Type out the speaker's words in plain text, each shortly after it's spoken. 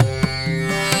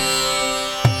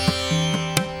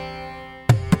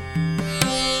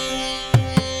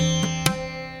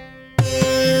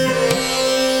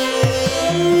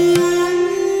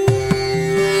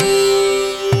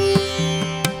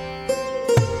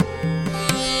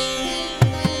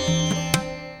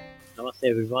Namaste,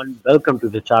 everyone. Welcome to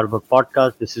the Charvak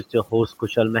podcast. This is your host,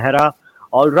 Kushal Mehra.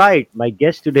 All right, my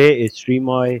guest today is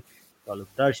Srimoy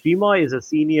Talukdar. Srimoy is a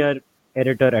senior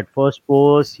editor at First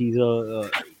Post.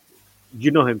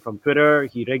 You know him from Twitter.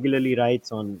 He regularly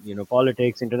writes on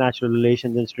politics, international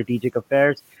relations, and strategic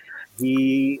affairs.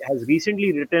 He has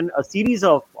recently written a series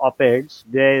of op-eds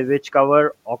which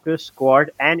cover AUKUS,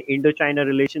 Quad, and Indo-China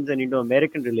relations and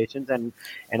Indo-American relations. And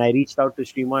I reached out to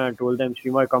Srimoy and told them,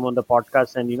 Srimoy, come on the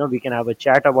podcast and we can have a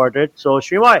chat about it. So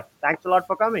Srimoy, thanks a lot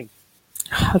for coming.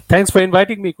 Thanks for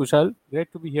inviting me, Kushal.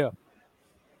 Great to be here.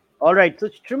 All right. So,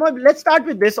 Shrima, let's start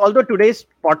with this. Although today's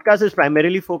podcast is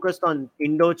primarily focused on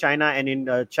Indo-China and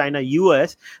in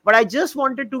China-US, but I just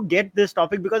wanted to get this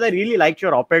topic because I really liked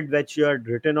your op-ed which you had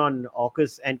written on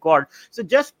AUKUS and Quad. So,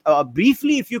 just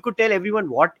briefly, if you could tell everyone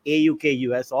what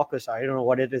AUKUS, AUKUS, I don't know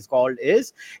what it is called,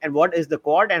 is, and what is the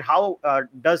Quad, and how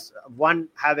does one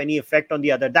have any effect on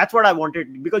the other? That's what I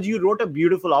wanted because you wrote a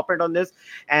beautiful op-ed on this,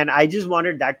 and I just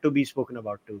wanted that to be spoken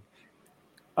about too.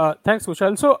 Thanks,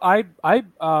 Kushal. So,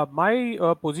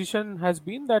 my position has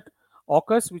been that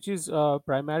AUKUS, which is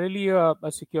primarily a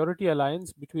security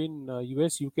alliance between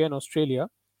US, UK, and Australia,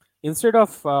 instead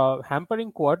of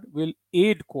hampering Quad, will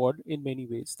aid Quad in many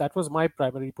ways. That was my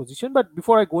primary position. But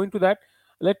before I go into that,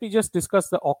 let me just discuss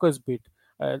the AUKUS bit.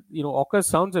 AUKUS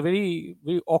sounds a very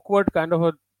awkward kind of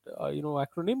a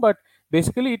acronym, but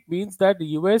basically it means that the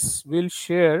US will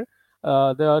share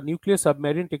the nuclear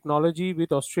submarine technology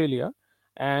with Australia,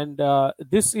 and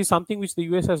this is something which the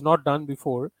US has not done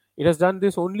before. It has done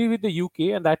this only with the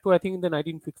UK, and that too, I think, in the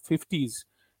 1950s.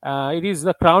 It is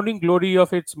the crowning glory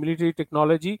of its military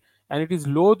technology, and it is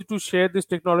loath to share this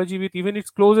technology with even its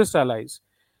closest allies.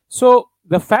 So,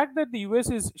 the fact that the US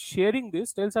is sharing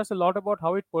this tells us a lot about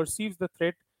how it perceives the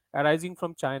threat arising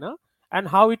from China and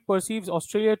how it perceives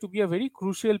Australia to be a very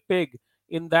crucial peg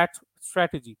in that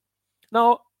strategy.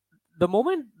 Now, the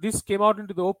moment this came out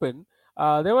into the open,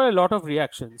 there were a lot of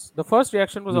reactions. The first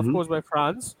reaction was, of Mm-hmm. course, by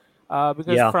France,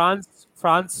 because Yeah.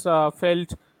 France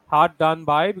felt hard done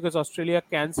by because Australia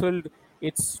cancelled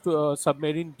its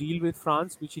submarine deal with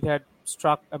France, which it had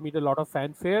struck amid a lot of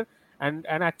fanfare, and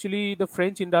actually the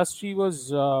French industry was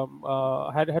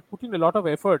had put in a lot of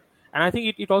effort, and I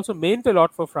think it also meant a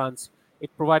lot for France.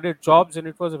 It provided jobs, and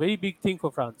it was a very big thing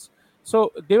for France.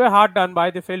 So they were hard done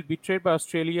by. They felt betrayed by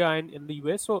Australia and in the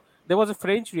US. So there was a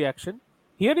French reaction.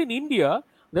 Here in India,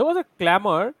 there was a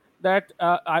clamor that,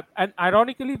 and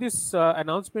ironically, this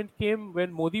announcement came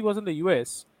when Modi was in the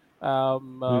US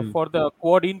Mm. for the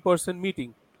Quad in-person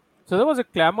meeting. So there was a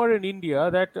clamor in India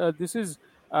that this is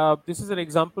an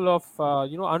example of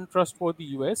untrustworthy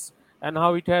US, and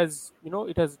how it has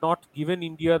not given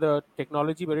India the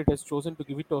technology, but it has chosen to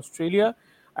give it to Australia,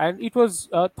 and it was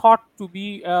thought to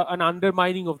be an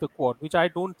undermining of the Quad, which I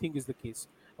don't think is the case.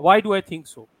 Why do I think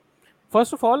so?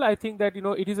 First of all, I think that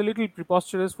it is a little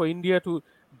preposterous for India to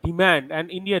demand, and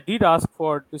India did ask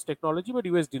for this technology, but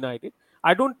US denied it.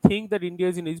 I don't think that India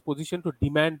is in a position to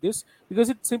demand this because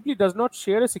it simply does not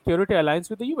share a security alliance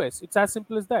with the US. It's as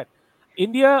simple as that.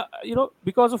 India,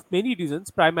 because of many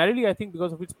reasons, primarily I think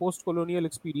because of its post-colonial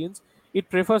experience, it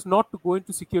prefers not to go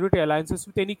into security alliances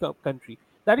with any country.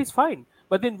 That is fine,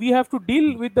 but then we have to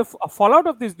deal with the fallout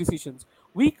of these decisions.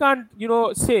 We can't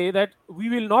say that we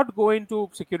will not go into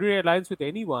security alliance with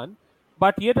anyone,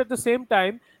 but yet at the same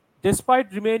time,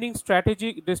 despite retaining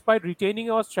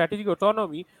our strategic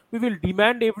autonomy, we will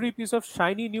demand every piece of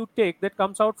shiny new tech that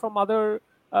comes out from other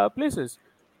places.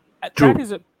 Uh, that True.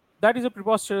 is a that is a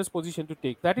preposterous position to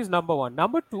take. That is number one.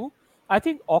 Number two, I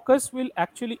think AUKUS will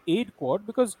actually aid Quad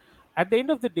because at the end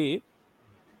of the day,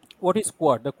 what is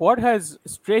Quad? The Quad has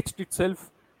stretched itself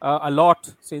a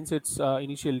lot since its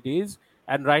initial days,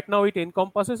 and right now it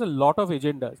encompasses a lot of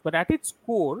agendas. But at its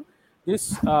core,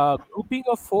 this grouping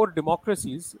of four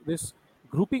democracies is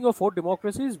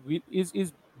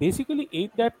basically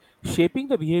aimed at shaping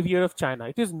the behavior of China.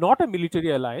 It is not a military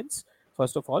alliance,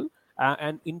 first of all,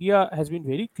 and India has been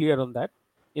very clear on that.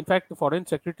 In fact, the Foreign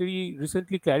Secretary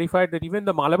recently clarified that even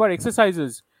the Malabar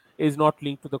exercises is not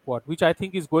linked to the Quad, which I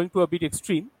think is going to a bit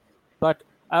extreme. But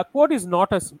Quad is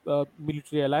not a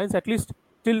military alliance. At least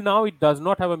till now, it does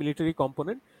not have a military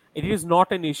component. It is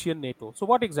not an Asian NATO. So,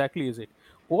 what exactly is it?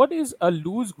 Quad is a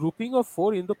loose grouping of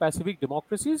four Indo-Pacific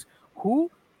democracies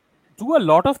who do a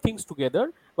lot of things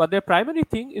together, but their primary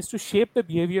thing is to shape the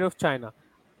behavior of China.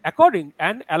 According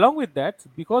and along with that,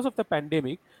 because of the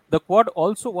pandemic, the Quad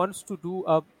also wants to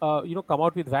come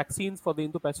out with vaccines for the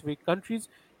Indo-Pacific countries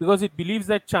because it believes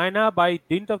that China, by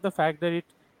dint of the fact that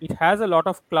it has a lot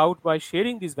of clout by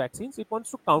sharing these vaccines, it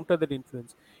wants to counter that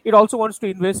influence. It also wants to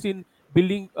invest in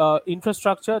building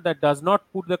infrastructure that does not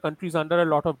put the countries under a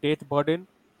lot of debt burden.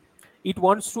 It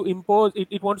wants to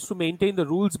it wants to maintain the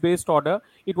rules based order.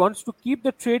 It wants to keep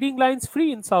the trading lines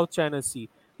free in South China Sea,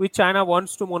 which China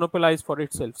wants to monopolize for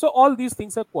itself. So all these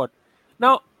things are Quad.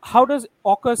 Now, how does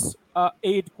AUKUS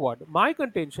aid Quad? My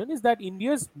contention is that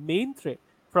India's main threat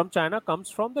from China comes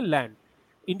from the land.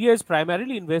 India is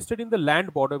primarily invested in the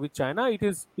land border with China.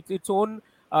 Its own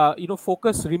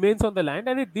focus remains on the land,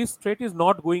 and this threat is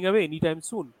not going away anytime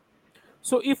soon.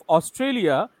 So, if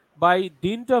Australia, by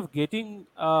dint of getting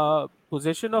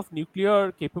possession of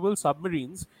nuclear capable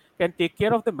submarines, can take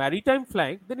care of the maritime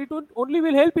flank, then it only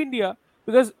will help India,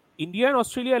 because India and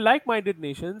Australia are like minded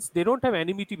nations. They don't have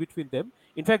enmity between them.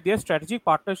 In fact, their strategic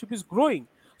partnership is growing.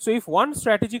 So, if one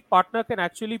strategic partner can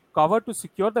actually cover to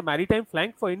secure the maritime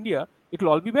flank for India, it will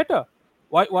all be better.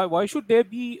 Why should there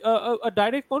be a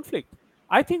direct conflict?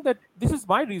 I think that this is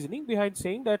my reasoning behind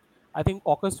saying that I think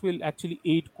AUKUS will actually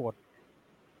aid Quad.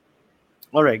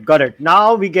 All right, got it.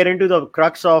 Now we get into the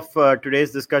crux of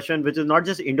today's discussion, which is not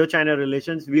just Indo-China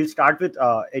relations. We'll start with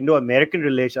Indo-American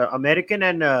relation, American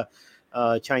and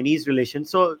Chinese relations.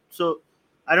 So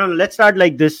I don't know. Let's start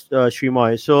like this,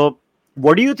 Shrimoy. So,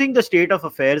 what do you think the state of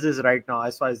affairs is right now?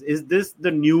 As far as, is this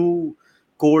the new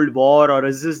Cold War, or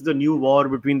is this the new war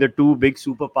between the two big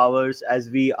superpowers as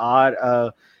we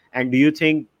are? And do you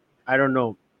think, I don't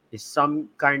know, is some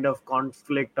kind of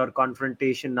conflict or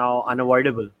confrontation now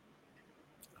unavoidable?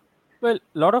 Well,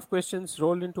 a lot of questions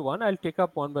rolled into one. I'll take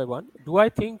up one by one. Do I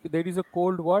think there is a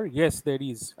Cold War? Yes, there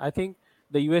is. I think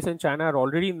the US and China are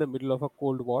already in the middle of a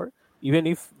Cold War, even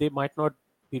if they might not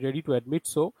be ready to admit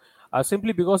so,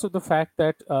 simply because of the fact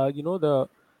that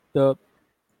the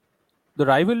the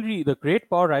rivalry, the great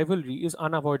power rivalry, is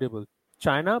unavoidable.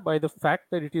 China, by the fact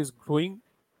that it is growing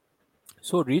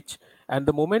so rich, and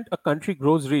the moment a country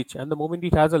grows rich and the moment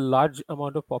it has a large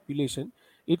amount of population,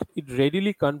 it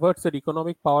readily converts that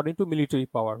economic power into military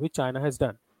power, which China has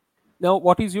done. Now,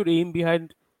 what is your aim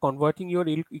behind converting your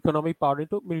economic power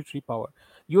into military power?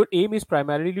 Your aim is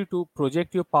primarily to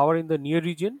project your power in the near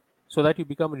region so that you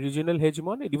become a regional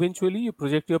hegemon, and eventually you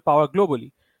project your power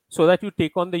globally so that you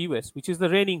take on the US, which is the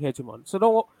reigning hegemon. So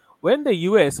now, when the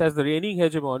US, as the reigning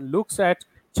hegemon, looks at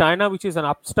China, which is an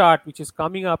upstart, which is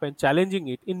coming up and challenging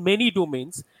it in many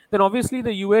domains, then obviously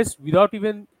the US, without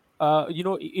even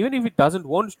even if it doesn't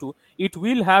want to, it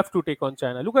will have to take on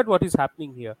China. Look at what is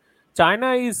happening here.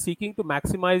 China is seeking to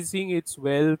maximizing its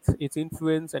wealth, its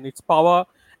influence, and its power.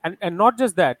 And not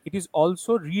just that, it is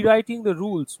also rewriting the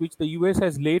rules which the US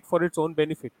has laid for its own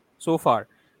benefit so far.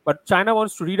 But China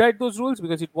wants to rewrite those rules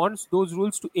because it wants those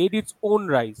rules to aid its own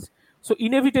rise. So,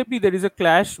 inevitably, there is a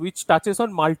clash which touches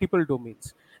on multiple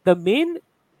domains. The main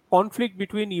conflict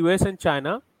between US and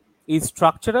China is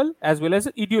structural as well as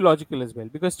ideological as well,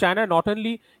 because China not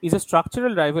only is a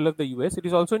structural rival of the US, it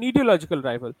is also an ideological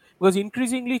rival, because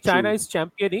increasingly China True. is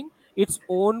championing its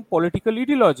own political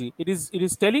ideology. It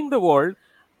is telling the world,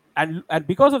 and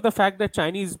because of the fact that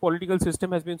Chinese political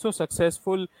system has been so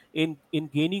successful in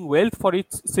gaining wealth for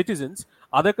its citizens,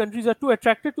 other countries are too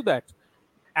attracted to that.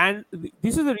 And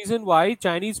this is the reason why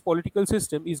Chinese political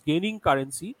system is gaining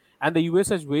currency, and the US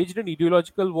has waged an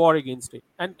ideological war against it,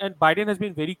 and Biden has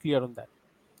been very clear on that.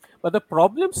 But the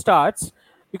problem starts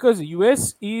because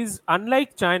US is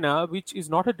unlike China, which is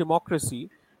not a democracy,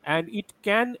 and it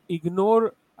can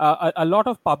ignore a lot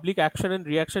of public action and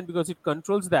reaction because it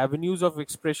controls the avenues of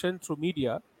expression through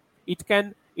media. It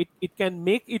can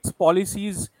make its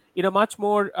policies in a much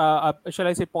more shall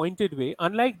I say pointed way.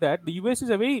 Unlike that, the US is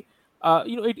a very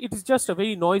it is just a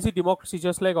very noisy democracy,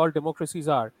 just like all democracies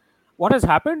are. What has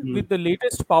happened Hmm. with the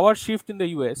latest power shift in the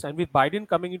US and with Biden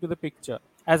coming into the picture,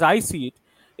 as I see it,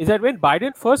 is that when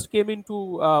Biden first came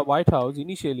into White House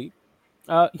initially,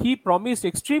 he promised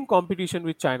extreme competition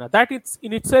with China. That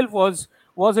in itself was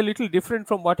a little different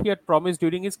from what he had promised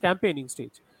during his campaigning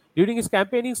stage. During his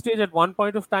campaigning stage, at one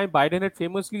point of time, Biden had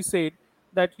famously said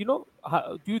that, do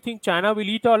you think China will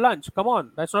eat our lunch? Come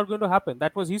on, that's not going to happen.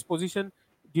 That was his position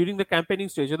during the campaigning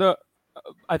stage.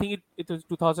 I think it was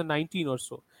 2019 or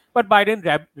so. But Biden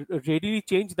readily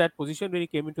changed that position when he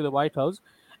came into the White House,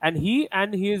 and he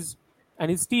and his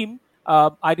team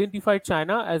identified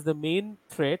China as the main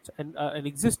threat and an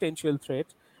existential threat,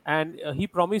 and he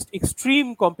promised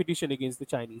extreme competition against the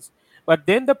Chinese. But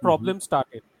then the Mhm. problem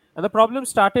started, and the problem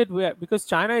started because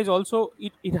China is also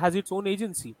it has its own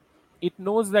agency. It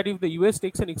knows that if the US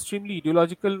takes an extremely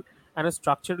ideological and a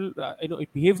structural,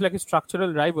 it behaves like a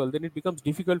structural rival, then it becomes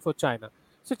difficult for China.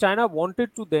 So China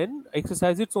wanted to then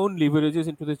exercise its own leverages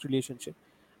into this relationship,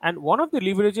 and one of the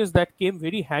leverages that came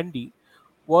very handy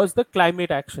was the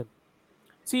climate action.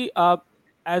 See,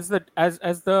 as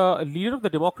the leader of the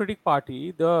Democratic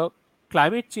Party, the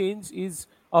climate change is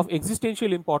of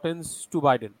existential importance to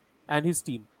Biden and his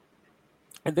team.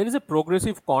 And there is a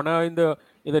progressive corner in the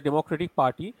Democratic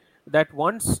Party that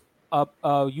wants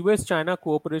U.S. China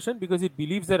cooperation, because it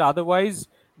believes that otherwise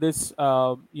this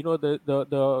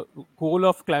the goal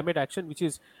of climate action, which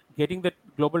is getting the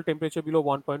global temperature below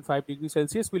 1.5 degrees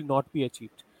Celsius, will not be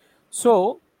achieved.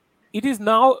 So it is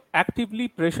now actively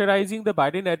pressurizing the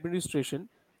Biden administration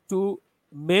to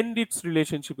mend its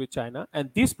relationship with China, and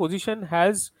this position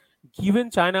has given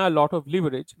China a lot of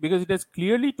leverage, because it has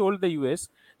clearly told the US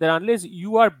that unless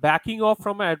you are backing off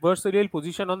from an adversarial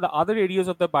position on the other areas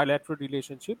of the bilateral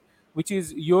relationship, which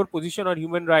is your position on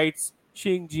human rights,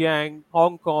 Xinjiang,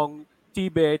 Hong Kong,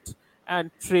 Tibet,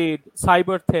 and trade,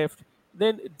 cyber theft,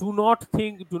 then do not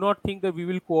think that we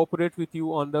will cooperate with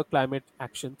you on the climate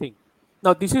action thing.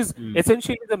 Now, this is Mm.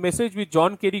 essentially the message which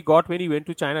John Kerry got when he went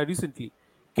to China recently.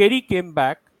 Kerry came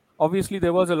back. Obviously,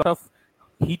 there was a lot of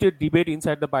heated debate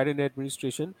inside the Biden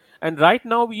administration, and right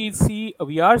now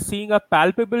we are seeing a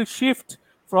palpable shift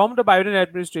from the Biden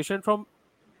administration from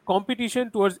competition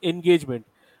towards engagement,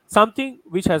 something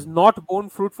which has not borne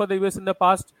fruit for the US in the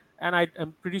past, and I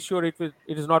am pretty sure it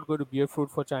is not going to bear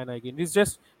fruit for China again. It's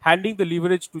just handing the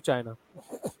leverage to China.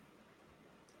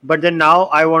 But then now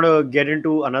I want to get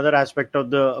into another aspect of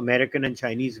the American and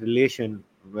Chinese relation.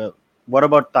 Well, what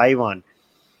about Taiwan?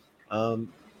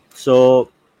 Um, so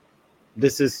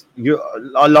this is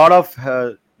a lot of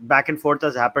back and forth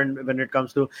has happened when it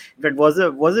comes to. In fact, was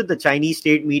it the Chinese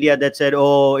state media that said,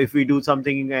 "Oh, if we do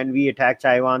something and we attack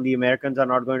Taiwan, the Americans are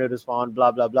not going to respond."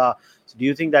 Blah blah blah. So, do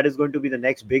you think that is going to be the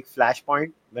next big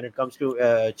flashpoint when it comes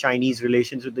to Chinese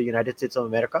relations with the United States of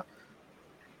America?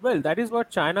 Well, that is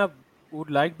what China would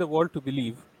like the world to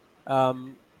believe.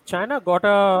 China got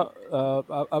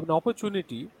an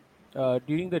opportunity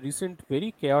during the recent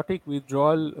very chaotic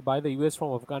withdrawal by the US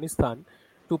from Afghanistan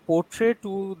to portray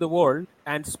to the world,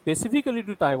 and specifically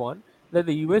to Taiwan, that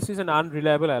the US is an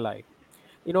unreliable ally.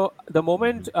 The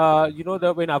moment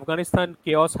when Afghanistan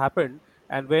chaos happened,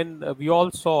 and when we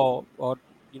all saw, or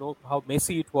how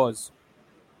messy it was,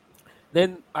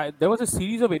 then there was a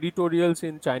series of editorials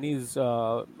in Chinese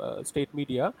state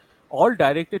media, all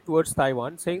directed towards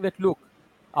Taiwan, saying that, look,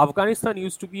 Afghanistan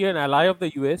used to be an ally of the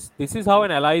US. This is how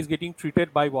an ally is getting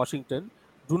treated by Washington.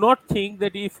 Do not think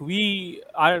that if you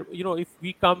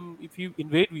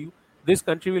invade you, this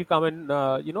country will come and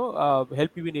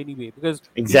help you in any way, because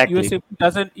US Exactly. simply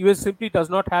doesn't. US simply does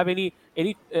not have any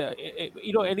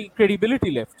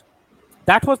credibility left.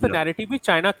 That was the No. narrative which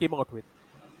China came out with.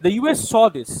 The US saw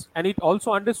this, and it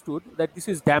also understood that this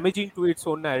is damaging to its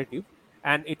own narrative,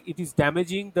 and it is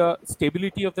damaging the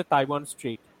stability of the Taiwan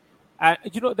Strait.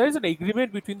 There is an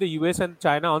agreement between the US and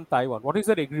China on Taiwan. What is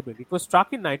that agreement? It was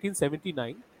struck in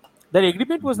 1979. That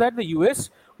agreement was that the US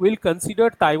will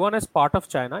consider Taiwan as part of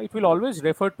China. It will always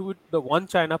refer to it the one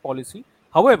China policy.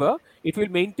 However, it will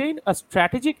maintain a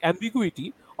strategic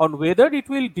ambiguity on whether it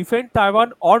will defend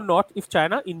Taiwan or not if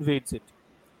China invades it.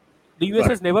 The US Got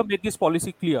has it. never made this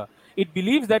policy clear. It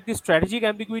believes that this strategic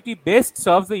ambiguity best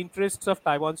serves the interests of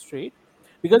Taiwan Strait,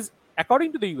 because,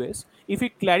 according to the US, if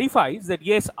it clarifies that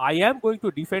yes, I am going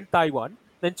to defend Taiwan,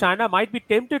 then China might be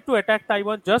tempted to attack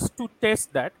Taiwan just to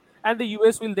test that, and the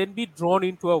US will then be drawn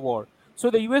into a war. So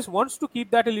the US wants to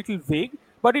keep that a little vague,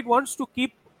 but it wants to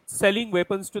keep selling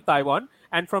weapons to Taiwan,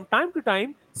 and from time to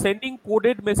time sending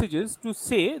coded messages to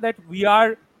say that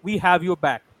we have your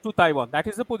back to Taiwan. That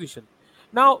is the position.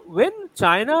 Now, when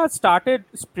China started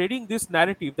spreading this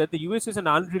narrative that the US is an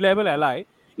unreliable ally,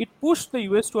 it pushed the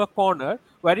US to a corner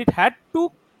where it had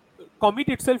to commit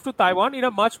itself to Taiwan in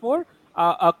a much more,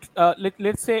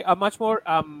 let's say, a much more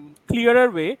clearer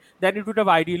way than it would have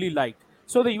ideally liked.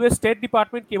 So the US State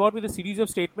Department came out with a series of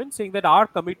statements saying that our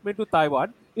commitment to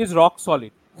Taiwan is rock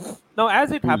solid. Now,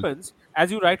 as it Hmm. happens,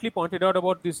 as you rightly pointed out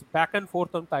about this back and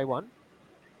forth on Taiwan,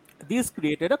 this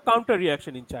created a counter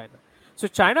reaction in China. So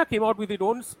China came out with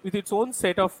its own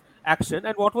set of action,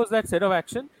 and what was that set of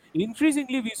action?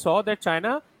 Increasingly, we saw that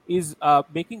China is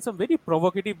making some very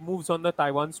provocative moves on the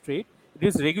Taiwan Strait. It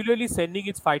is regularly sending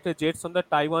its fighter jets on the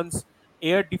Taiwan's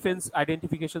air defense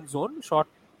identification zone.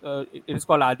 It is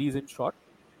called ADIS in short.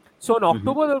 So on Hmm.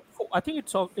 I think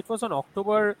it was on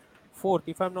October 4th,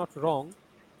 if I'm not wrong.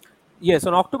 Yes,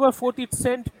 on October 4th, it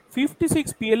sent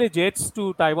 56 PLA jets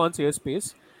to Taiwan's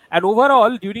airspace. And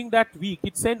overall, during that week,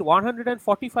 it sent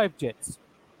 145 jets.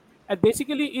 And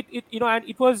basically, and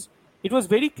it was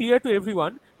very clear to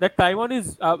everyone that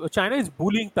China is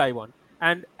bullying Taiwan.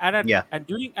 Yeah. And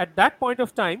during at that point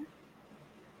of time,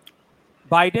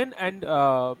 Biden and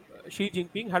Xi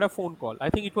Jinping had a phone call. I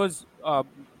think it was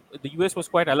the US was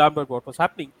quite alarmed about what was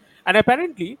happening, and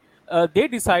apparently they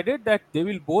decided that they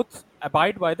will both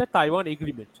abide by the Taiwan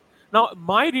agreement. Now,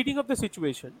 my reading of the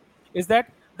situation is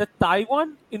that the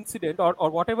Taiwan incident, or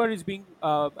whatever is being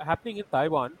happening in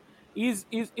Taiwan, is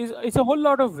a whole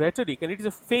lot of rhetoric, and it is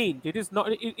a feint. It is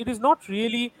not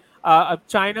really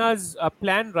China's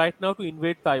plan right now to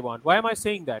invade Taiwan. Why am I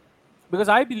saying that? Because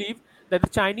I believe that the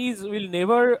Chinese will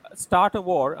never start a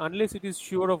war unless it is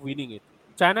sure of winning it.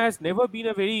 China has never been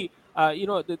a very,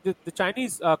 the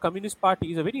Chinese Communist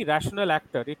Party is a very rational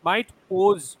actor. It might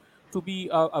pose to be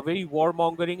a very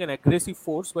warmongering and aggressive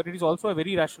force, but it is also a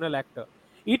very rational actor.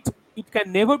 It it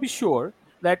can never be sure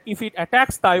that if it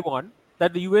attacks Taiwan,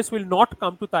 that the US will not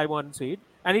come to Taiwan's aid,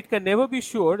 and it can never be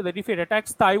sure that if it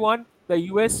attacks Taiwan,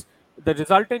 the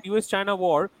resultant US-China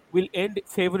war will end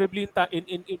favorably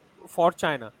for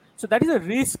China. So that is a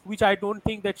risk which I don't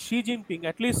think that Xi Jinping,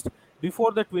 at least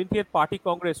before the 20th Party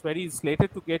Congress, where he is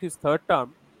slated to get his third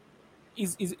term,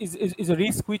 is a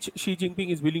risk which Xi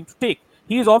Jinping is willing to take.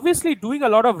 He is obviously doing a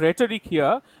lot of rhetoric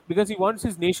here because he wants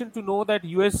his nation to know that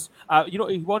he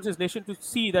wants his nation to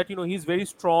see that he's very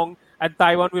strong and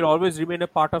Taiwan will always remain a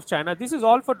part of China. This is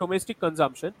all for domestic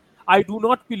consumption. I do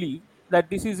not believe that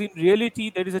this is in reality.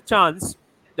 There is a chance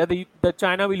that that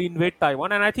China will invade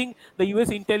Taiwan, and I think the U.S.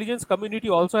 intelligence community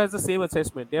also has the same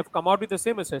assessment. They have come out with the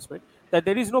same assessment that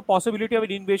there is no possibility of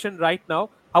an invasion right now.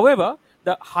 However,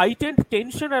 the heightened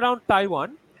tension around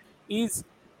Taiwan is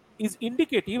is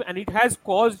indicative, and it has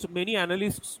caused many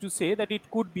analysts to say that it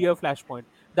could be a flashpoint.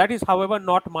 That is, however,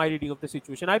 not my reading of the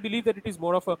situation. I believe that it is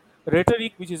more of a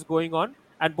rhetoric which is going on,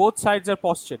 and both sides are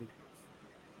posturing.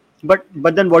 But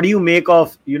then what do you make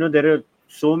of, there are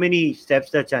so many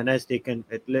steps that China has taken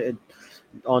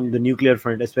on the nuclear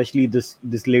front, especially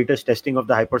this latest testing of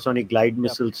the hypersonic glide Yeah.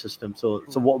 missile system. So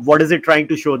Mm. what is it trying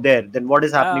to show there? Then what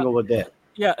is Uh, happening over there?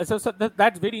 yeah, so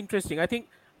that's very interesting. I think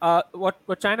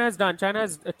what China has done, China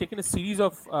has taken a series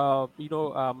of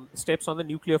steps on the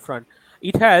nuclear front.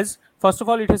 It has, first of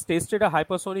all, it has tested a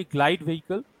hypersonic glide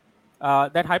vehicle.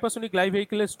 That hypersonic glide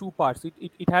vehicle has two parts.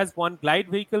 It has one glide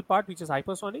vehicle part which is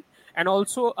hypersonic, and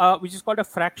also which is called a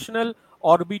fractional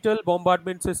orbital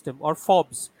bombardment system, or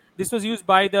FOBS. This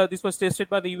was tested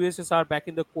by the USSR back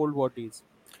in the Cold War days.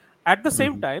 At the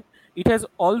same Hmm. time, it has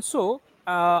also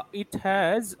it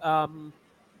has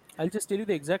I'll just tell you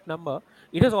the exact number.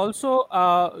 It has also,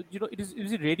 it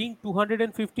is raiding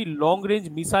 250 long-range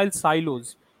missile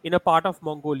silos in a part of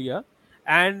Mongolia,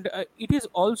 and it is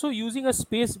also using a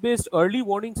space-based early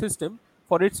warning system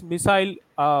for its missile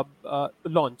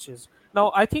launches.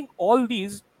 Now, I think all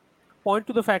these point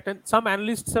to the fact, and some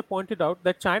analysts have pointed out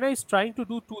that China is trying to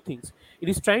do two things. It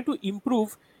is trying to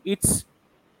improve its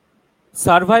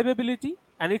survivability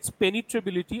and its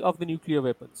penetrability of the nuclear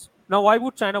weapons. Now, why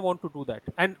would China want to do that?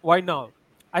 And why now?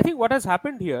 I think what has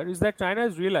happened here is that China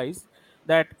has realized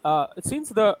that since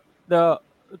the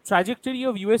trajectory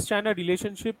of US China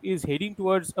relationship is heading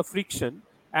towards a friction,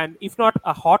 and if not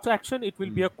a hot action, it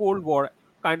will be a Cold War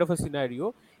kind of a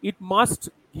scenario, it must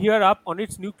gear up on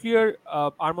its nuclear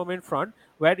armament front,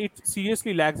 where it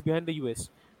seriously lags behind the US.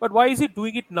 But why is it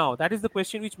doing it now? That is the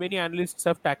question which many analysts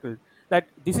have tackled, that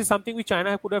this is something which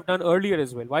China could have done earlier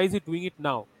as well. Why is it doing it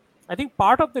now? I think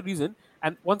part of the reason,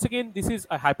 and once again, this is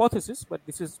a hypothesis, but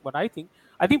this is what I think.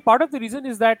 I think part of the reason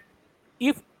is that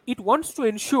if it wants to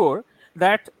ensure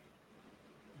that,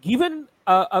 given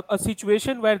a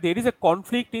situation where there is a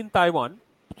conflict in Taiwan,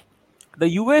 the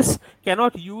US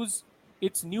cannot use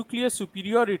its nuclear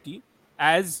superiority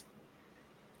as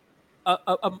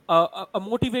a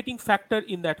motivating factor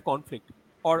in that conflict.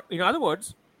 Or, in other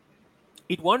words,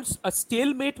 it wants a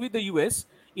stalemate with the US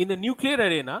in the nuclear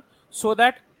arena, so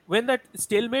that when that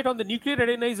stalemate on the nuclear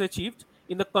arena is achieved,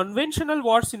 in the conventional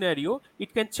war scenario,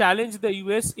 it can challenge the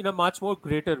US in a much more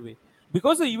greater way.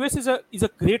 Because the US is a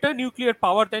greater nuclear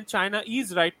power than China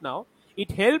is right now,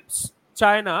 it helps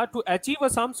China to achieve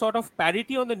some sort of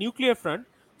parity on the nuclear front,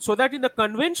 so that in the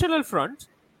conventional front,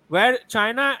 where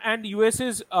China and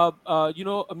US's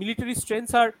military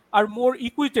strengths are more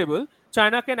equitable,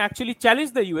 China can actually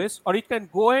challenge the US, or it can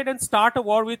go ahead and start a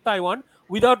war with Taiwan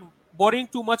without worrying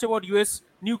too much about US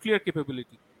nuclear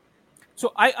capability.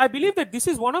 So I believe that this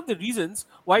is one of the reasons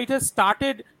why it has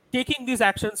started taking these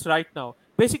actions right now.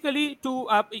 Basically,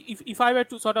 if I were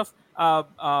to sort of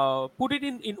put it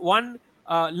in one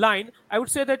line, I would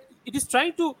say that it is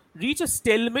trying to reach a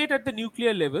stalemate at the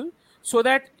nuclear level, so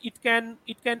that it can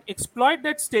exploit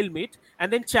that stalemate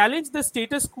and then challenge the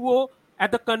status quo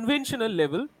at the conventional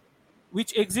level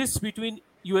which exists between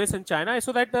US and China,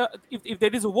 so that if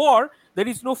there is a war, there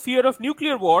is no fear of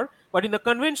nuclear war, but in the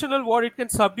conventional war, it can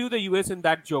subdue the US in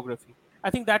that geography. I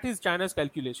think that is China's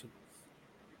calculation.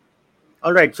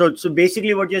 All right. So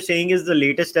basically, what you're saying is the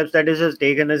latest steps that is has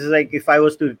taken. This is like, if I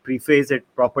was to preface it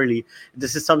properly,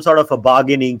 this is some sort of a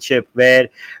bargaining chip where,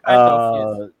 Kind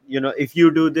of, yes. if you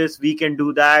do this, we can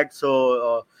do that.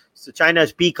 So China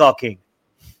is peacocking.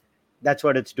 That's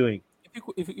what it's doing. If you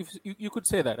could, if you could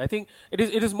say that, I think it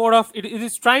is more of it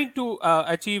is trying to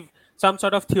achieve some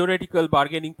sort of theoretical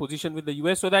bargaining position with the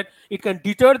US so that it can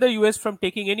deter the US from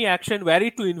taking any action were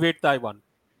it to invade Taiwan.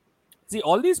 See,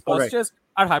 all these All right. postures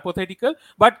are hypothetical,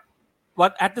 but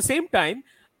at the same time,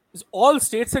 all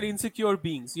states are insecure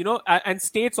beings, and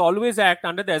states always act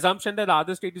under the assumption that the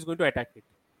other state is going to attack it.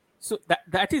 So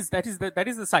that is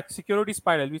the security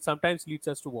spiral which sometimes leads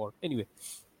us to war. Anyway.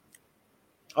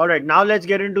 All right, now let's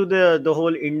get into the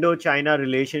whole Indo-China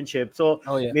relationship. So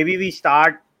Oh yeah. maybe we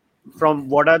start from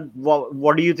what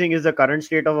do you think is the current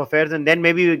state of affairs, and then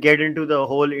maybe we get into the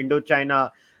whole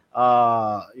Indo-China,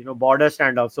 border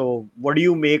standoff. So what do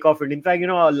you make of it? In fact,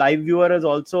 a live viewer has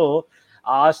also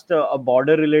asked a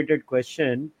border-related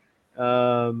question.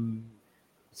 Um,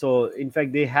 so, in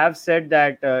fact, they have said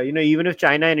that even if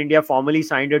China and India formally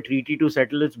signed a treaty to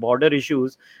settle its border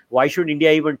issues, why should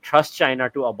India even trust China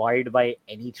to abide by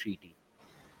any treaty?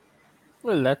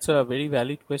 Well, that's a very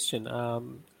valid question.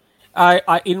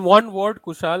 In one word,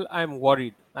 Kushal, I'm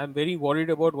worried. I'm very worried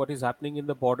about what is happening in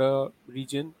the border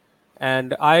region,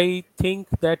 and I think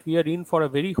that we are in for a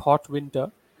very hot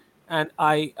winter. And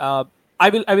I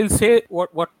will say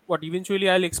what eventually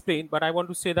I'll explain, but I want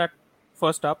to say that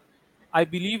first up, I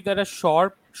believe that a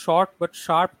short but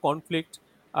sharp conflict,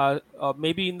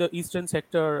 maybe in the eastern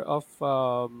sector of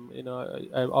the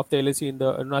LAC in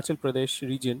the Arunachal Pradesh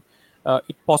region,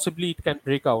 it can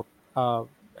break out,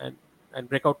 and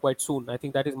break out quite soon. I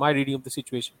think that is my reading of the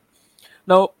situation.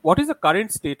 Now, what is the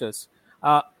current status?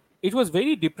 Uh, it was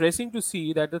very depressing to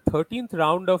see that the 13th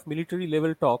round of military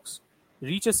level talks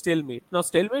reach a stalemate. Now,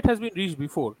 stalemate has been reached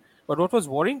before, but what was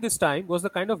worrying this time was the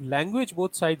kind of language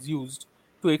both sides used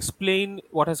to explain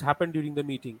what has happened during the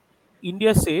meeting.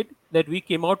 India said that we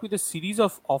came out with a series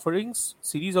of offerings,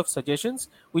 series of suggestions,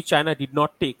 which China did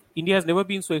not take. India has never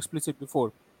been so explicit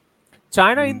before.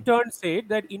 China, in Mm. turn, said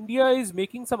that India is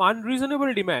making some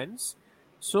unreasonable demands.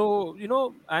 So,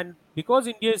 and because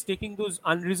India is taking those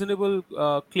unreasonable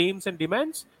claims and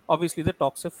demands, obviously the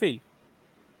talks have failed.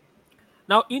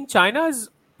 Now, in China's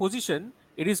position,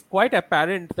 it is quite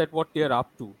apparent that what they are up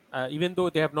to, even though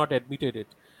they have not admitted it.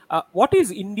 What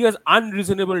is India's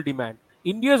unreasonable demand?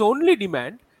 India's only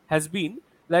demand has been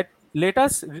that let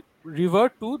us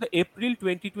revert to the April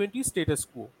 2020 status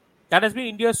quo. That has been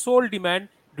India's sole demand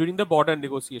during the border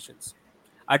negotiations.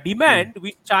 A Mm. demand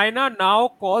which China now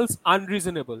calls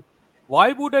unreasonable.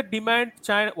 Why would a demand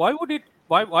China? Why would it?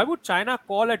 Why would China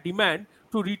call a demand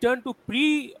to return to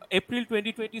pre-April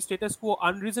 2020 status quo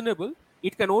unreasonable?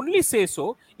 It can only say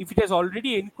so if it has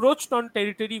already encroached on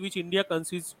territory which India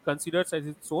considers as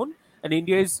its own, and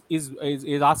India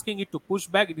is asking it to push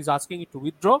back. It is asking it to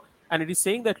withdraw, and it is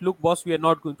saying that, look, boss, we are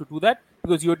not going to do that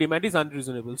because your demand is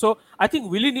unreasonable. So I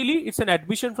think willy nilly, it's an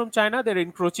admission from China. They're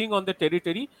encroaching on the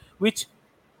territory which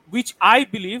which I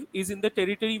believe is in the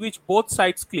territory which both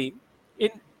sides claim in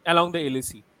along the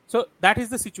LAC. So that is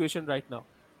the situation right now.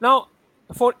 Now,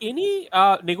 for any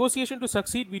negotiation to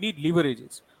succeed, we need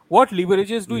leverages. What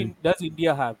leverages Mm. does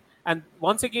India have? And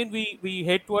once again, we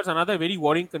head towards another very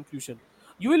worrying conclusion.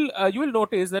 You will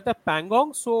notice that the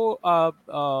Pangong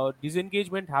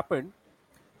disengagement happened,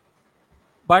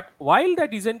 but while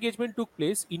that disengagement took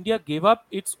place, India gave up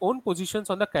its own positions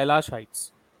on the Kailash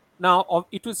Heights. Now,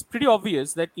 it was pretty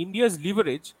obvious that India's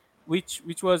leverage,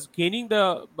 which was gaining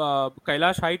the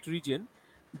Kailash Height region,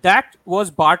 that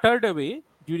was bartered away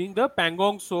during the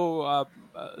Pangong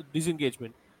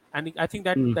disengagement, and I think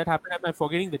that Mm. that happened. I'm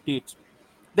forgetting the date.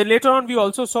 Then later on, we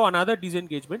also saw another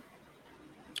disengagement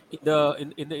in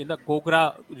the Gogra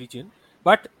region.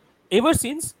 But ever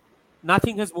since,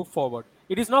 nothing has moved forward.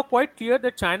 It is now quite clear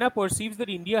that China perceives that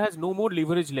India has no more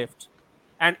leverage left.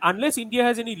 And unless India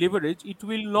has any leverage, it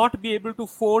will not be able to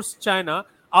force China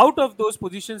out of those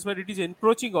positions where it is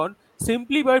encroaching on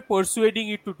simply by persuading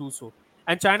it to do so.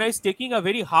 And China is taking a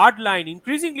very hard line,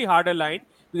 increasingly harder line,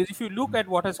 because if you look at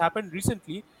what has happened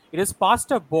recently, it has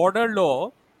passed a border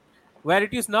law where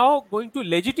it is now going to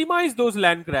legitimize those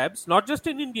land grabs, not just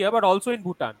in India, but also in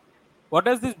Bhutan. What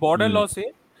does this border Mm. law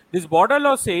say? This border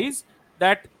law says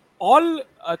that all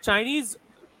Chinese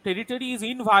territory is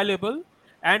inviolable,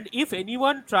 and if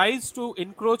anyone tries to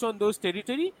encroach on those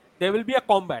territory, there will be a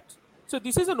combat. So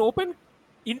this is an open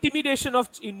intimidation of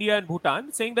India and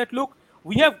Bhutan, saying that, look,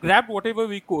 we have grabbed whatever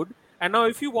we could, and now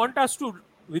if you want us to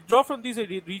withdraw from these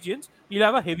regions, you'll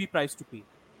have a heavy price to pay.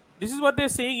 This is what they're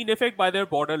saying in effect by their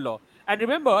border law. And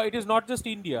remember, it is not just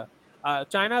India.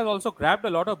 China has also grabbed a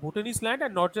lot of Bhutanese land,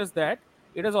 and not just that,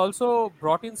 it has also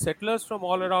brought in settlers from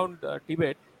all around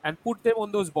Tibet and put them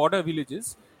on those border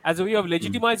villages as a way of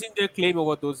Mm, legitimizing their claim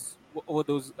over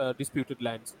those disputed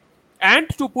lands. And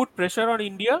to put pressure on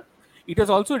India, it has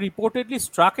also reportedly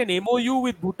struck an MOU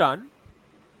with Bhutan.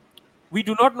 We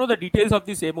do not know the details of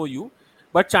this MOU,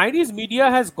 but Chinese media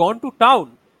has gone to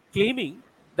town claiming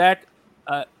that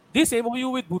uh, this MOU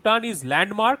with Bhutan is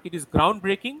landmark, it is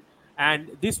groundbreaking,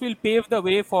 and this will pave the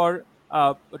way for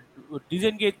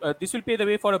disengage. This will pave the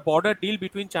way for a border deal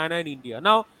between China and India.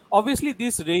 Now, obviously,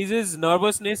 this raises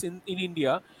nervousness in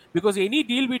India, because any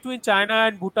deal between China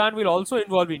and Bhutan will also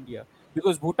involve India,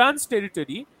 because Bhutan's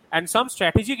territory and some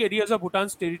strategic areas of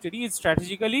Bhutan's territory is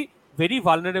strategically very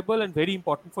vulnerable and very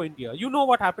important for India. You know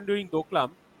what happened during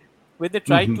Doklam when they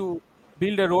tried mhm, to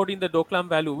build a road in the Doklam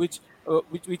Valley,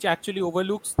 which actually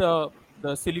overlooks the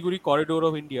Siliguri corridor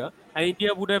of India, and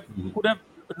India would have mhm, could have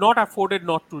not afforded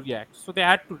not to react, so they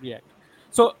had to react.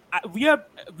 So we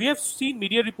have seen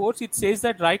media reports. It says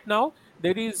that right now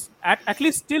there is at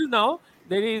least till now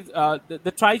there is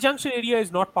the tri-junction area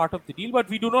is not part of the deal, but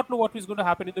we do not know what is going to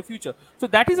happen in the future. So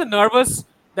that is a nervous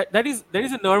that is there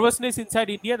is a nervousness inside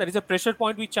India. That is a pressure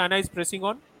point which China is pressing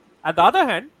on. On the other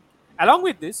hand, along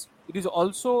with this, it is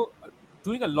also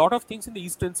doing a lot of things in the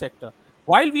eastern sector.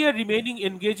 While we are remaining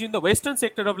engaged in the western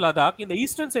sector of Ladakh, in the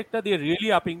eastern sector, they are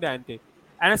really upping the ante.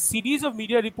 And a series of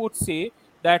media reports say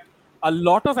that a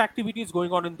lot of activity is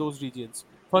going on in those regions.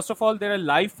 First of all, there are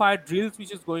live fire drills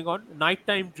which is going on,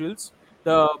 nighttime drills.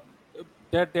 The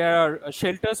there are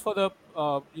shelters for the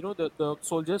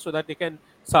soldiers so that they can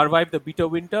survive the bitter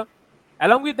winter.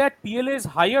 Along with that, PLA's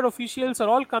higher officials are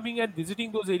all coming and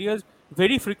visiting those areas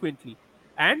very frequently,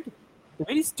 and the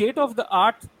very state of the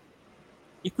art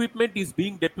equipment is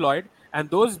being deployed, and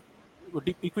those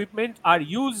equipment are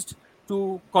used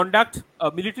to conduct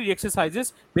military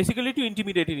exercises, basically to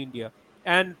intimidate in India.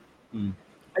 And mm,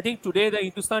 I think today the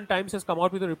Hindustan Times has come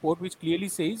out with a report which clearly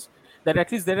says that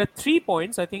at least there are 3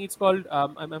 points. I think it's called.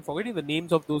 I'm forgetting the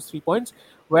names of those 3 points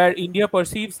where India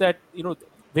perceives that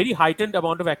very heightened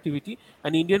amount of activity,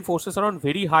 and Indian forces are on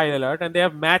very high alert, and they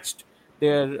have matched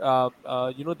their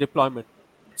deployment.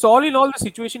 So all in all, the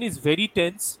situation is very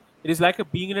tense. It is like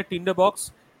being in a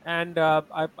tinderbox, and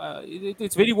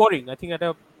it's very worrying. I think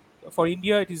for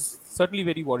India, it is certainly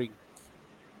very worrying.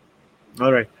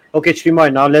 all right. Okay,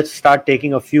 Shrimoy, now let's start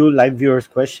taking a few live viewers'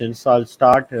 questions. So I'll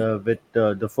start with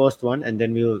the first one and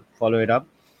then we'll follow it up.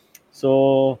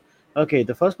 So, okay,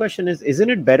 the first question is: isn't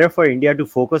it better for India to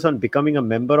focus on becoming a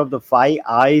member of the Five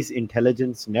Eyes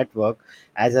intelligence network,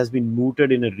 as has been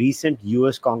mooted in a recent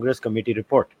US Congress committee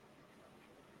report?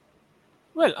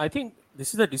 Well, I think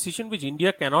this is a decision which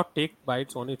India cannot take by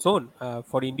its own.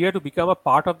 For India to become a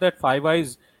part of that Five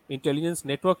Eyes intelligence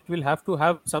network, it will have to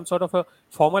have some sort of a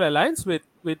formal alliance with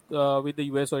the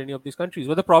US or any of these countries.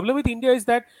 But the problem with India is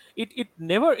that it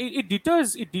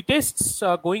detests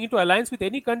going into alliance with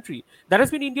any country. That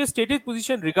has been India's stated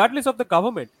position, regardless of the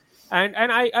government. And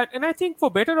I think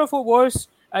for better or for worse,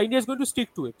 India is going to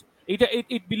stick to it.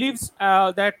 It believes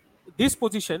that this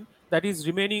position, that is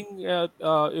remaining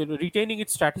retaining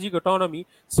its strategic autonomy,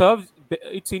 serves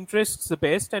its interests the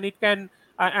best, and it can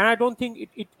and I don't think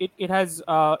it has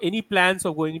any plans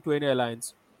of going into any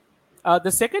alliance. The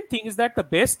second thing is that the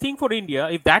best thing for India,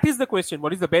 if that is the question,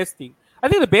 what is the best thing? I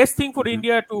think the best thing for Mhm.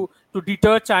 India to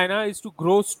deter China is to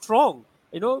grow strong.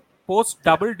 Post Yeah.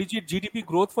 double-digit GDP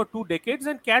growth for 2 decades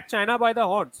and catch China by the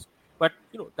horns. But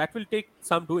that will take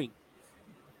some doing.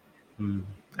 Mm.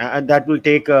 And that will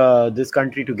take this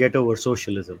country to get over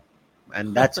socialism,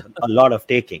 and that's a lot of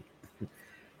taking.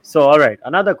 So, all right,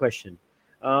 another question.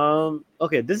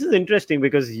 Okay, this is interesting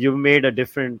because you made a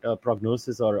different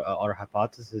prognosis or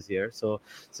hypothesis here. So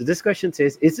this question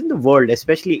says: isn't the world,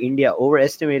 especially India,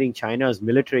 overestimating China's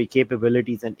military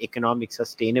capabilities and economic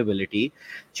sustainability?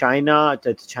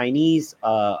 The Chinese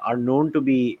are known to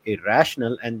be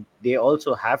irrational, and they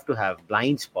also have to have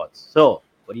blind spots. So,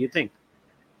 what do you think?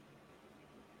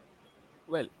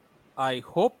 Well, I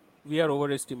hope we are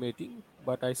overestimating,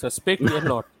 but I suspect we are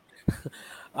not.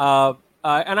 uh,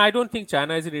 and I don't think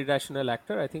China is an irrational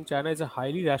actor. I think China is a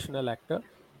highly rational actor.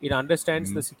 It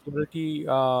understands the Mm, security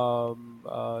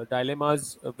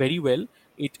dilemmas very well.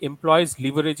 It employs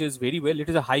leverages very well. It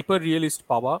is a hyper realist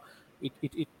power.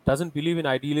 It doesn't believe in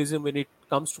idealism when it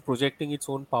comes to projecting its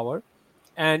own power.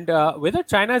 And whether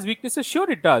China has weaknesses, sure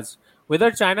it does.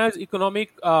 Whether China's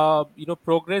economic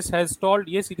progress has stalled,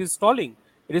 yes, it is stalling.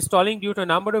 It is stalling due to a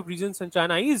number of reasons, and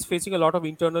China is facing a lot of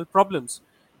internal problems.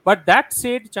 But that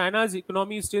said, China's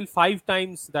economy is still 5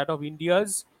 times that of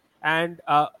India's. and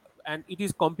uh, and it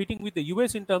is competing with the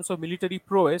US in terms of military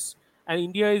prowess, and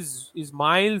India is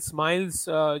miles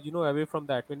away from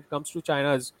that when it comes to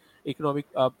China's economic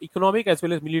as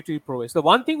well as military prowess. The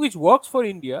one thing which works for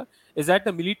India is that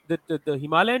the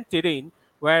Himalayan terrain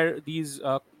where this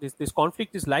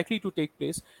conflict is likely to take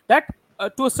place, that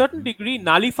to a certain degree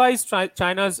nullifies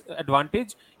China's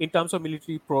advantage in terms of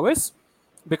military prowess,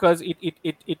 because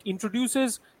it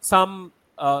introduces some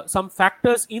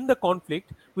factors in the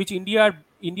conflict which India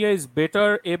is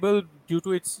better able, due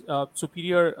to its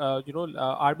superior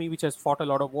army which has fought a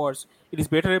lot of wars. It is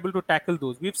better able to tackle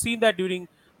those. We've seen that during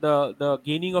the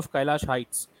gaining of Kailash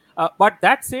Heights. But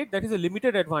that said, that is a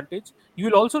limited advantage. You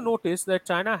will also notice that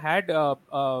China had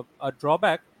a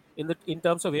drawback in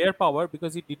terms of air power,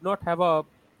 because it did not have a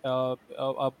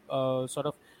sort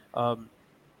of um,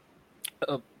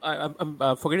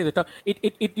 I'm forgetting the term.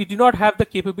 It did not have the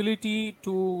capability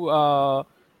to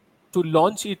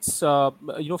launch its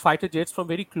fighter jets from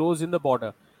very close in the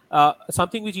border.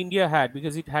 Something which India had,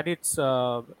 because it had its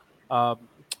um, I'm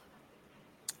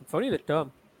forgetting the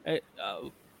term.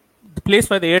 The place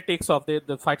where the air takes off,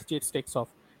 the fighter jets takes off.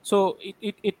 So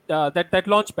that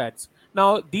launch pads.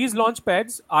 Now these launch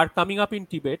pads are coming up in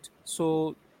Tibet.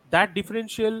 So that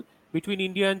differential between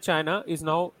India and China is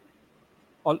now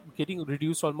getting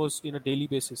reduced almost in a daily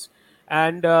basis.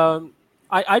 And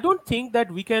I don't think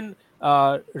that we can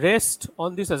rest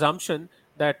on this assumption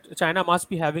that China must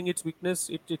be having its weakness.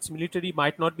 Its military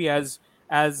might not be as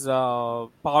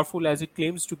powerful as it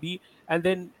claims to be, and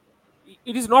then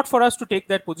it is not for us to take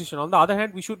that position. On the other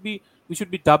hand, we should be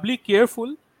doubly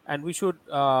careful, and we should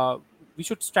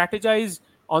strategize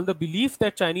on the belief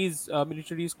that Chinese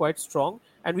military is quite strong,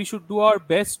 and we should do our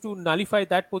best to nullify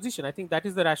that position. I think that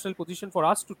is the rational position for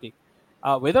us to take.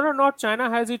 Whether or not China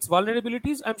has its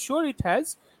vulnerabilities, I'm sure it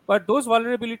has, but those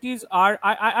vulnerabilities are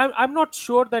I'm not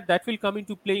sure that that will come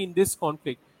into play in this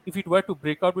conflict if it were to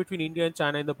break out between India and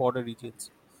China in the border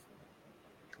regions.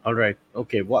 All right.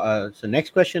 Okay. So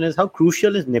next question is, how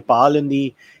crucial is Nepal in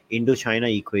the Indo-China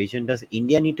equation? Does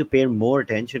India need to pay more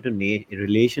attention to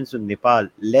relations with Nepal,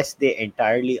 lest they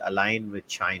entirely align with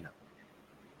China?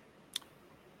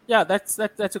 Yeah, that's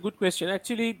a good question.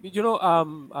 Actually,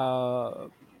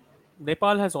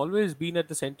 Nepal has always been at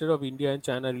the center of India and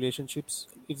China relationships.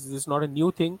 It's not a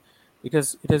new thing. It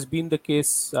has been the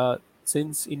case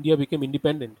since India became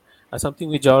independent. Something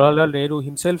which Jawaharlal Nehru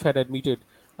himself had admitted.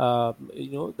 The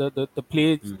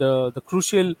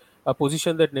crucial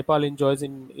position that Nepal enjoys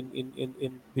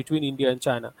in between India and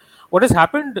China. What has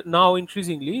happened now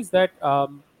increasingly is that uh,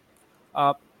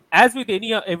 as with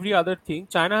every other thing,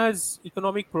 China's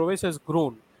economic prowess has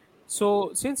grown.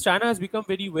 So since China has become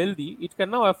very wealthy, it can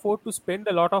now afford to spend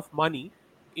a lot of money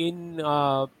in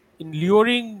uh, in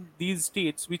luring these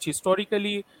states, which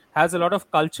historically has a lot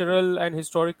of cultural and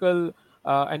historical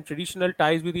and traditional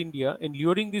ties with India, and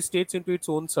luring these states into its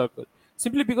own circle,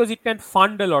 simply because it can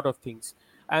fund a lot of things.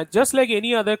 Just like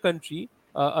any other country,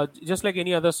 just like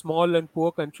any other small and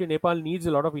poor country, Nepal needs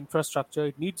a lot of infrastructure.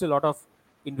 It needs a lot of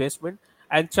investment,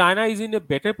 and China is in a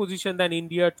better position than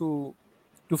India to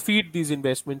feed these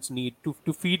investments need,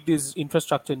 to feed these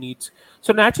infrastructure needs.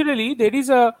 So naturally there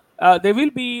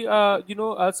will be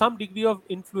some degree of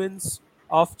influence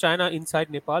of China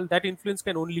inside Nepal. That influence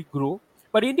can only grow,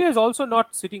 but India is also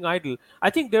not sitting idle. I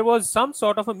think there was some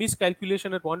sort of a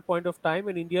miscalculation at one point of time,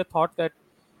 and India thought that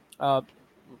uh,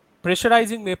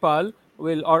 pressurizing Nepal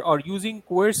or using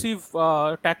coercive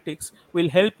tactics will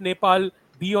help Nepal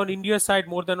be on India's side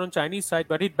more than on Chinese side,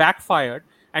 but it backfired.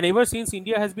 And ever since,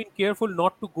 India has been careful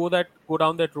not to go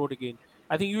down that road again.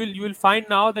 I think you will find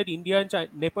now that India and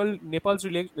Nepal's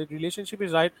relationship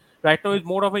is right now is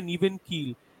more of an even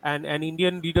keel, and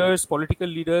Indian leaders, political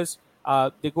leaders,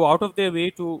 they go out of their way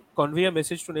to convey a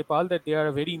message to Nepal that they are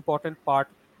a very important part,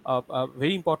 a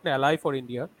very important ally for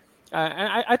India.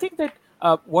 And I think that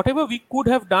whatever we could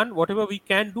have done, whatever we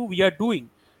can do, we are doing.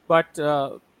 But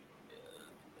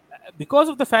because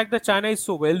of the fact that China is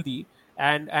so wealthy,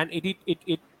 and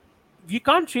it we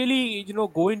can't really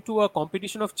go into a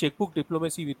competition of checkbook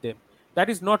diplomacy with them. That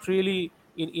is not really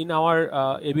in our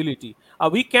ability.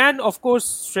 We can of course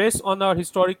stress on our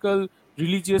historical,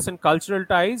 religious, and cultural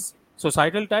ties,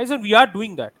 societal ties, and we are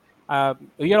doing that.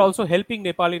 We are also helping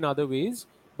Nepal in other ways,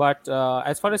 but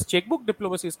as far as checkbook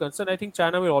diplomacy is concerned, I think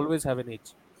China will always have an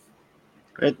edge.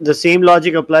 Right? The same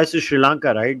logic applies to Sri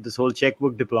Lanka, right? This whole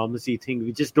checkbook diplomacy thing.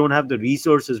 We just don't have the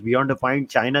resources beyond a point.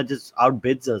 China just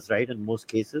outbids us, right? In most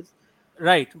cases.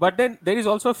 Right, but then there is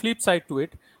also a flip side to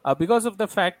it, because of the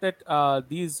fact that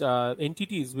these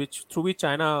entities, which through which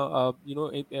China,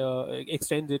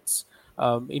 extends its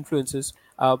influences,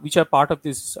 which are part of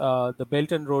this the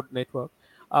Belt and Road network.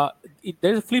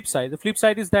 There's a flip side. The flip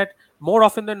side is that more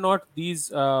often than not, these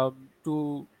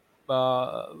to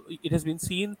it has been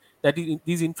seen that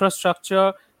these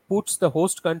infrastructure puts the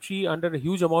host country under a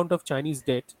huge amount of Chinese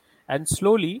debt, and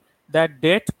slowly that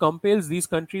debt compels these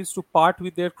countries to part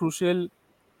with their crucial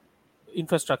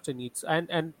infrastructure needs.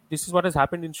 And this is what has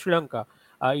happened in Sri Lanka.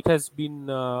 It has been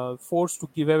forced to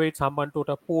give away its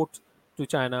Hambantota port to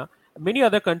China. Many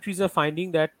other countries are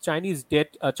finding that Chinese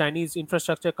debt, Chinese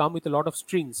infrastructure come with a lot of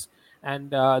strings,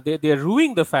 and they're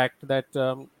ruining the fact that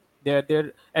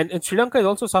and Sri Lanka is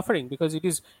also suffering because it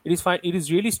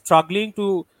is really struggling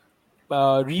to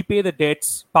repay the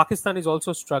debts. Pakistan is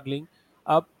also struggling.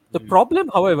 Uh, the Mhm. problem,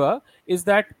 however, is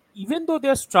that even though they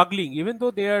are struggling, even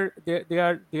though they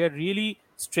are really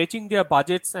stretching their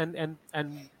budgets and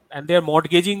they are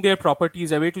mortgaging their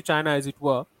properties away to China, as it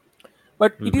were,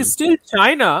 but it is Mhm. still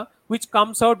China which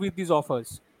comes out with these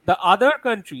offers. The other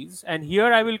countries, and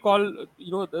here I will call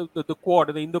the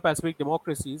Quad, the Indo-Pacific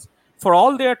democracies, for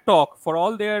all their talk, for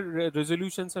all their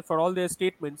resolutions, and for all their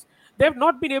statements, they have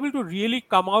not been able to really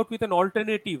come out with an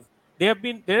alternative. There have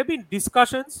been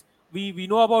discussions. We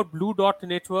know about Blue Dot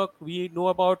Network. We know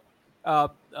about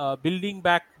building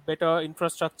back better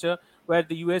infrastructure, where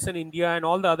the US and India and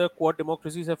all the other Quad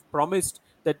democracies have promised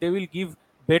that they will give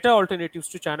better alternatives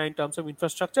to China in terms of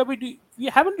infrastructure. We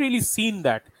haven't really seen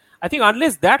that. I think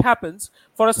unless that happens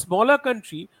for a smaller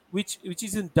country which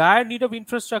is in dire need of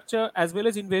infrastructure as well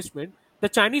as investment, the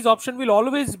Chinese option will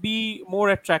always be more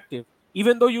attractive.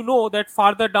 Even though you know that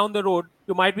farther down the road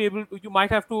you might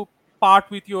have to part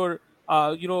with your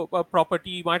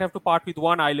property, you might have to part with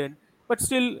one island, but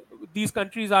still these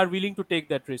countries are willing to take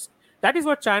that risk. That is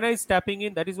what China is tapping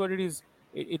in. That is what it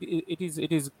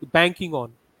is banking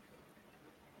on.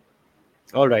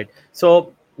 All right.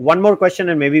 So one more question,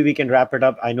 and maybe we can wrap it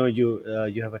up. I know you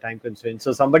have a time constraint.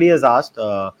 So somebody has asked,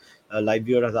 a live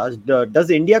viewer has asked, does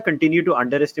India continue to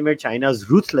underestimate China's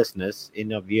ruthlessness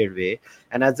in a weird way,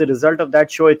 and as a result of that,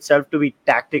 show itself to be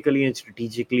tactically and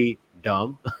strategically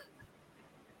dumb?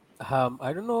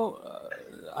 I don't know.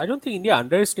 I don't think India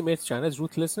underestimates China's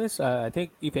ruthlessness. I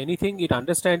think, if anything, it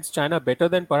understands China better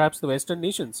than perhaps the Western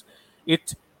nations.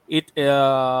 It it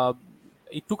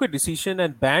it took a decision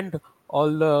and banned all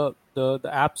the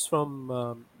apps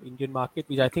from Indian market,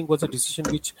 which I think was a decision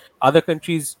which other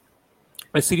countries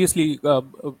are seriously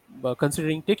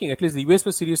considering taking. At least the US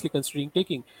was seriously considering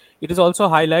taking. It has also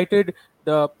highlighted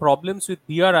the problems with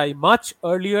BRI much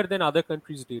earlier than other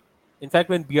countries did. In fact,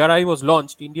 when BRI was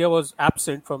launched, India was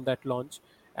absent from that launch,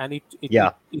 and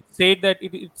Yeah. it said that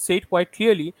it said quite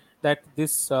clearly that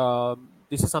this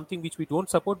is something which we don't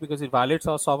support because it violates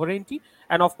our sovereignty,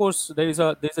 and of course there is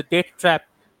a debt trap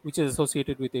which is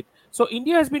associated with it. So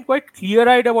India has been quite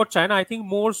clear-eyed about China. I think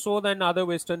more so than other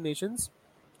Western nations,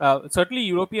 certainly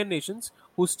European nations,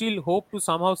 who still hope to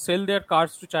somehow sell their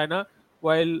cars to China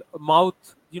while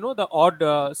mouth, the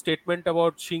odd statement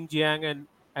about Xinjiang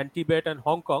and Tibet and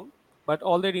Hong Kong. But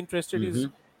all they're interested Hmm.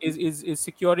 is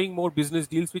securing more business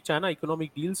deals with China,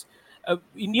 economic deals.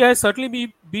 India has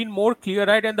certainly been more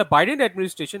clear-eyed, and the Biden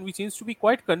administration, which seems to be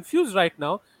quite confused right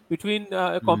now between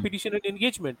competition and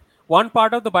engagement. One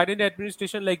part of the Biden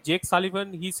administration, like Jake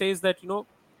Sullivan, he says that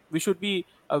we should be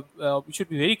we should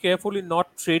be very careful in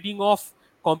not trading off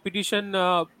competition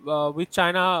with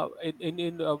China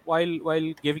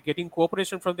while getting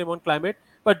cooperation from them on climate.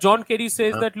 But John Kerry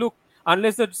says that, look,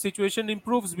 unless the situation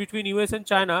improves between US and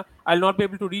China, I'll not be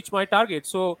able to reach my target.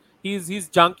 So he's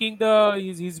junking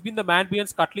he's been the man behind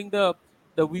scuttling the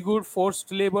Uyghur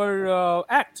Forced Labor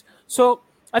Act. So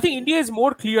I think India is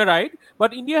more clear-eyed,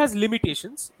 but India has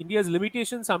limitations. India's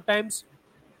limitations sometimes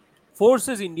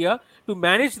forces India to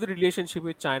manage the relationship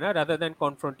with China rather than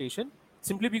confrontation,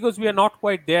 simply because we are not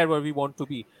quite there where we want to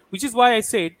be. Which is why I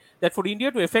said that for India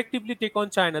to effectively take on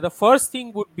China, the first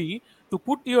thing would be to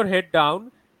put your head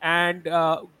down and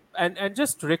and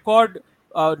just record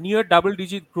near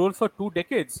double-digit growth for 2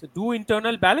 decades. Do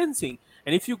internal balancing,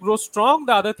 and if you grow strong,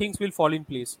 the other things will fall in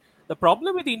place. The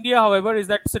problem with India, however, is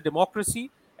that it's a democracy,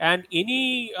 and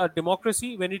any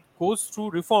democracy, when it goes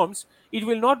through reforms, it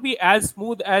will not be as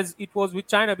smooth as it was with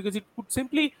China, because it could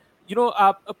simply,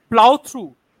 plow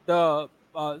through the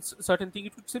certain thing.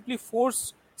 It would simply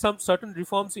force some certain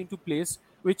reforms into place,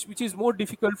 which is more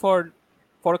difficult for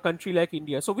a country like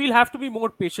India. So we'll have to be more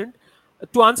patient.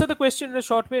 To answer the question in a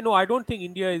short way, no, I don't think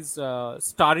India is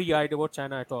starry-eyed about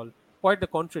China at all. Quite the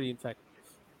contrary, in fact.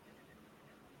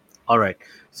 All right.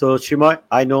 So, Shima,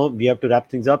 I know we have to wrap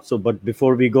things up. So, but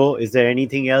before we go, is there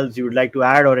anything else you would like to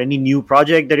add, or any new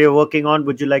project that you're working on?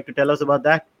 Would you like to tell us about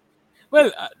that?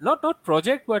 Well, not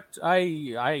project, but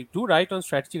I do write on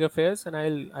strategic affairs, and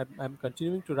I'm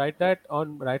continuing to write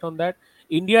on that.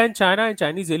 India and China and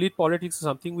Chinese elite politics is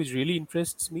something which really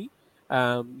interests me.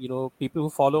 People who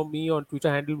follow me on Twitter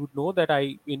handle would know that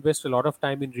I invest a lot of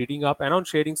time in reading up and on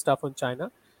sharing stuff on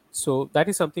China. So that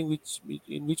is something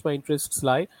in which my interests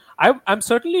lie. I'm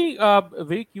certainly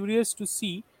very curious to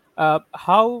see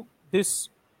how this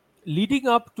leading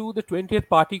up to the 20th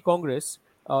Party Congress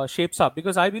shapes up,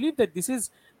 because I believe that this is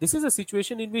a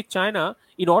situation in which China,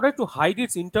 in order to hide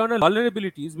its internal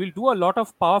vulnerabilities, will do a lot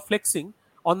of power flexing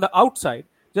on the outside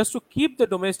just to keep the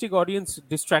domestic audience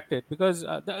distracted, because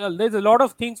there's a lot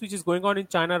of things which is going on in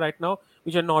China right now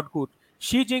which are not good.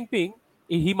 Xi Jinping,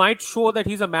 he might show that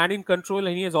he's a man in control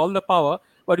and he has all the power,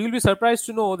 but you'll be surprised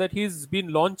to know that he's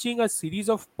been launching a series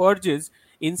of purges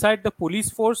inside the police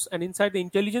force and inside the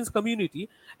intelligence community,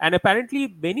 and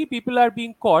apparently many people are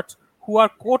being caught who are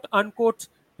quote unquote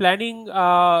planning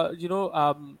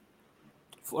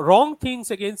wrong things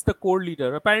against the core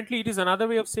leader. Apparently, it is another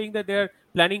way of saying that they are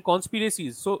planning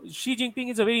conspiracies. So Xi Jinping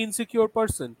is a very insecure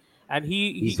person, and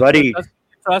He's he worried. doesn't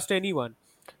trust anyone.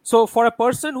 So for a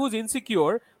person who's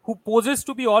insecure, who poses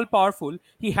to be all powerful,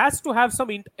 he has to have some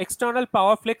external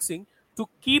power flexing to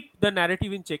keep the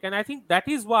narrative in check. And I think that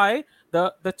is why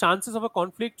the chances of a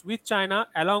conflict with China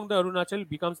along the Arunachal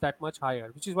becomes that much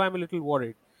higher, which is why I'm a little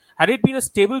worried. Had it been a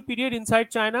stable period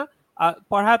inside China,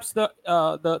 perhaps the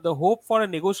hope for a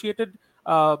negotiated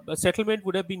settlement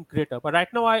would have been greater. But right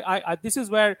now, this is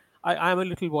where I'm a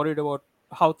little worried about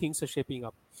how things are shaping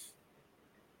up.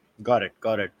 Got it.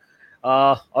 Got it.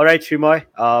 All right, Shrimoy.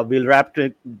 We'll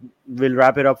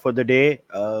wrap it up for the day.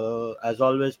 As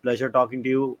always, pleasure talking to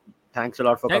you. Thanks a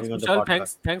lot for Thanks, coming on the Kushal.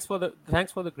 podcast.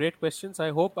 Thanks for the great questions.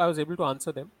 I hope I was able to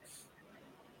answer them.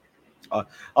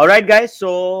 All right, guys.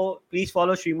 So please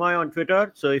follow Shrimoy on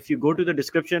Twitter. So if you go to the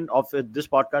description of this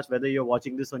podcast, whether you're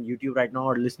watching this on YouTube right now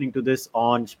or listening to this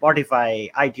on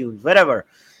Spotify, iTunes, wherever,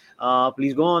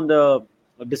 please go on the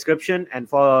description, and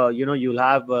for you'll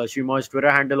have Shimoy's Twitter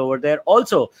handle over there.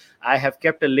 Also, I have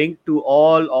kept a link to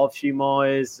all of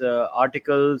Shimoy's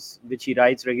articles which he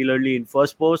writes regularly in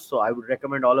First Post. So I would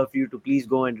recommend all of you to please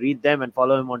go and read them and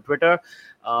follow him on Twitter.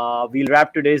 We'll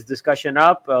wrap today's discussion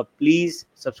up. Please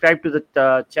subscribe to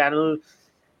the channel.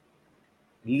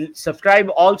 Subscribe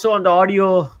also on the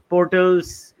audio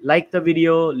portals, like the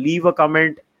video, leave a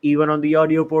comment even on the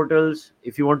audio portals.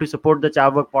 If you want to support the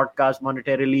Chavak podcast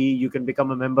monetarily, you can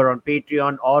become a member on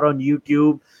Patreon or on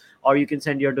YouTube, or you can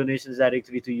send your donations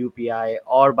directly to UPI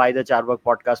or buy the Charvak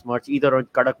podcast merch either on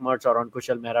Kadak merch or on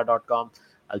kushalmehra.com.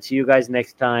 I'll see you guys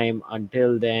next time.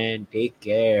 Until then, take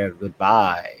care.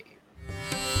 Goodbye.